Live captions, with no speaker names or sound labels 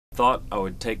Thought I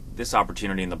would take this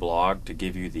opportunity in the blog to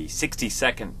give you the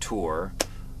 60-second tour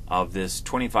of this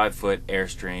 25-foot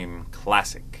Airstream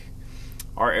Classic.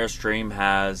 Our Airstream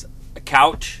has a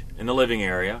couch in the living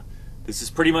area. This is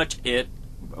pretty much it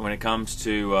when it comes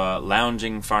to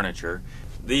lounging furniture.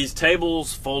 These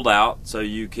tables fold out so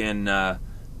you can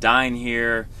dine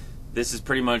here. This is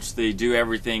pretty much the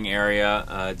do-everything area.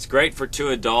 It's great for two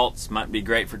adults, might be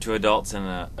great for two adults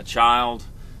and a child.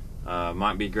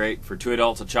 Might be great for two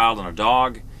adults, a child, and a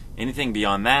dog. Anything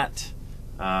beyond that,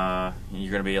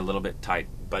 you're going to be a little bit tight.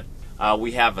 But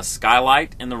we have a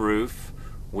skylight in the roof.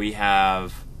 We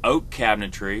have oak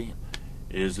cabinetry.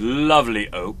 It is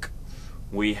lovely oak.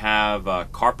 We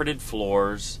have carpeted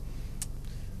floors,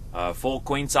 full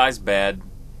queen-size bed,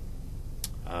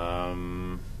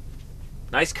 nice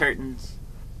curtains.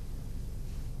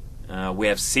 We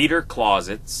have cedar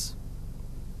closets.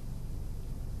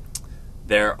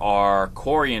 There are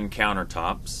Corian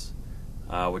countertops,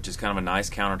 which is kind of a nice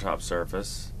countertop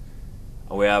surface.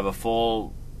 We have a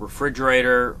full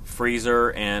refrigerator,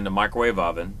 freezer, and a microwave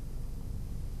oven.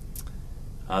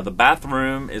 The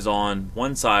bathroom is on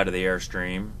one side of the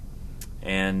Airstream,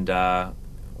 and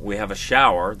we have a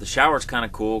shower. The shower is kind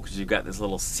of cool because you've got this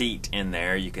little seat in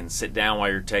there. You can sit down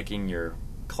while you're taking your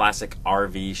classic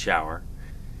RV shower.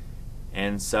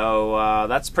 And so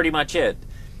that's pretty much it.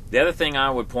 The other thing I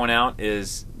would point out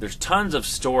is there's tons of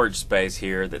storage space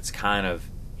here that's kind of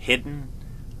hidden.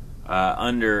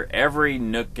 Under every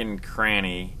nook and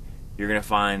cranny, you're going to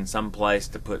find some place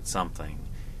to put something.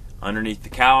 Underneath the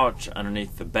couch,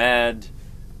 underneath the bed,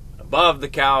 above the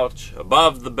couch,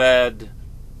 above the bed.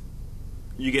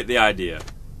 You get the idea.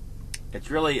 It's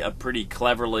really a pretty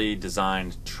cleverly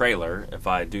designed trailer, if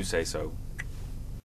I do say so.